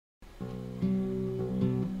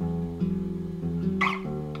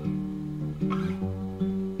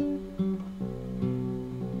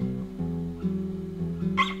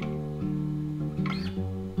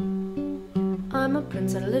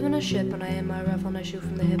prince and I live in a ship, and I aim my rifle and I shoot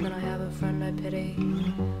from the hip, and I have a friend I pity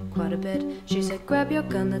quite a bit. She said, grab your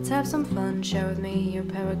gun, let's have some fun, share with me your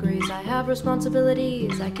pedigrees. I have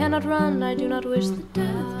responsibilities, I cannot run, I do not wish the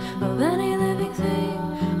death of any living thing.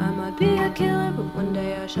 I might be a killer, but one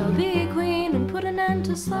day I shall be queen and put an end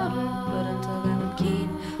to slaughter. But until then I'm keen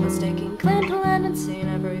on staking claim to land and seeing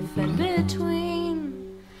every fin between.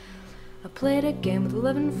 I played a game with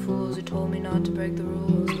 11 fools who told me not to break the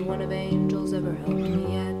rules, but one of angels ever helped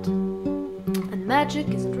me yet. And magic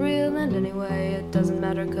isn't real, and anyway it doesn't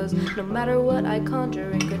matter, cause no matter what I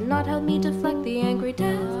conjure, it could not help me deflect the angry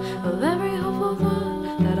death of every hopeful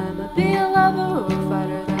thought that I might be a lover or a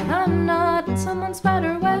fighter that I'm not, in someone's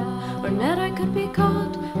spider web or net I could be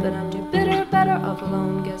caught. But I'm too bitter, better off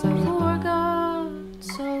alone, guess I forgot.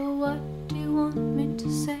 So what do you want me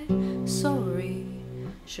to say? Sorry.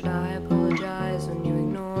 Should I apologize when you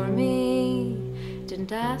ignore me?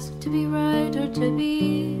 Didn't ask to be right or to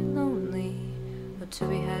be lonely, or to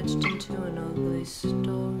be hatched into an ugly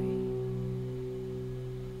story.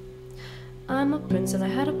 I'm a prince and I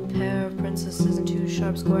had a pair of princesses and 2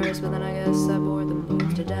 sharp squares, but then I guess I bored them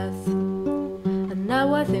both to death. And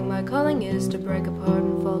now I think my calling is to break apart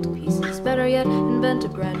and fall to pieces. Better yet, invent a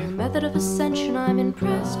brand new method of ascension. I'm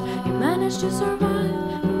impressed you managed to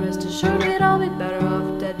survive, but rest assured we'd all be better off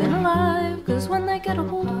dead than alive, cause when they get a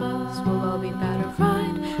hold of us we'll all be battered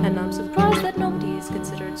fried. And I'm surprised that nobody's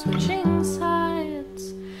considered switching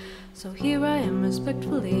sides. So here I am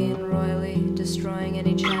respectfully and royally destroying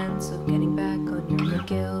any chance of getting back on your good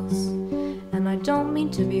gills. And I don't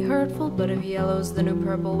mean to be hurtful, but if yellow's the new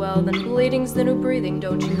purple, well then bleeding's the new breathing.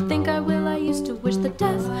 Don't you think I will? I used to wish the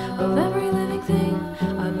death of every living thing.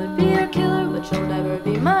 I might be your killer, but you'll never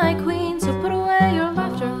be my queen. So put away your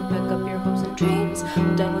laughter, pick up your hopes and dreams.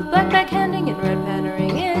 I'm done with black backhanding and red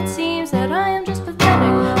pandering. It seems that I am just pathetic,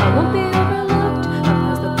 I won't be overlooked. I'm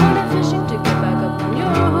past the point of fishing to get back up on your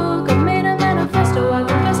hook. I made a manifesto, I've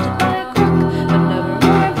invested by a crook, but never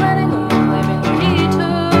more I'm planning on claiming what he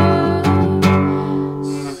took.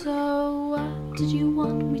 So what did you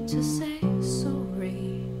want me to say?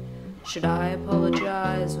 Sorry. Should I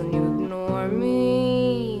apologize when you ignore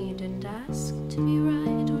me? Didn't ask to be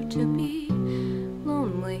right or to be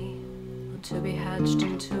lonely, or to be hatched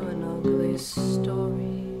into an ugly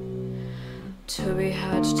story. To be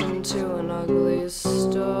hatched into an ugly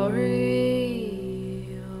story.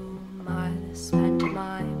 Oh my, this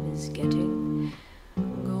pantomime is getting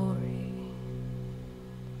gory.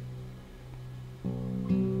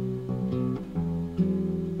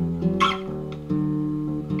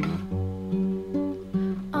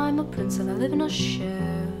 I'm a prince and I live in a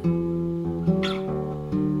ship.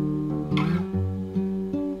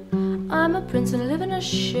 I'm a prince and I live in a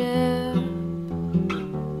ship.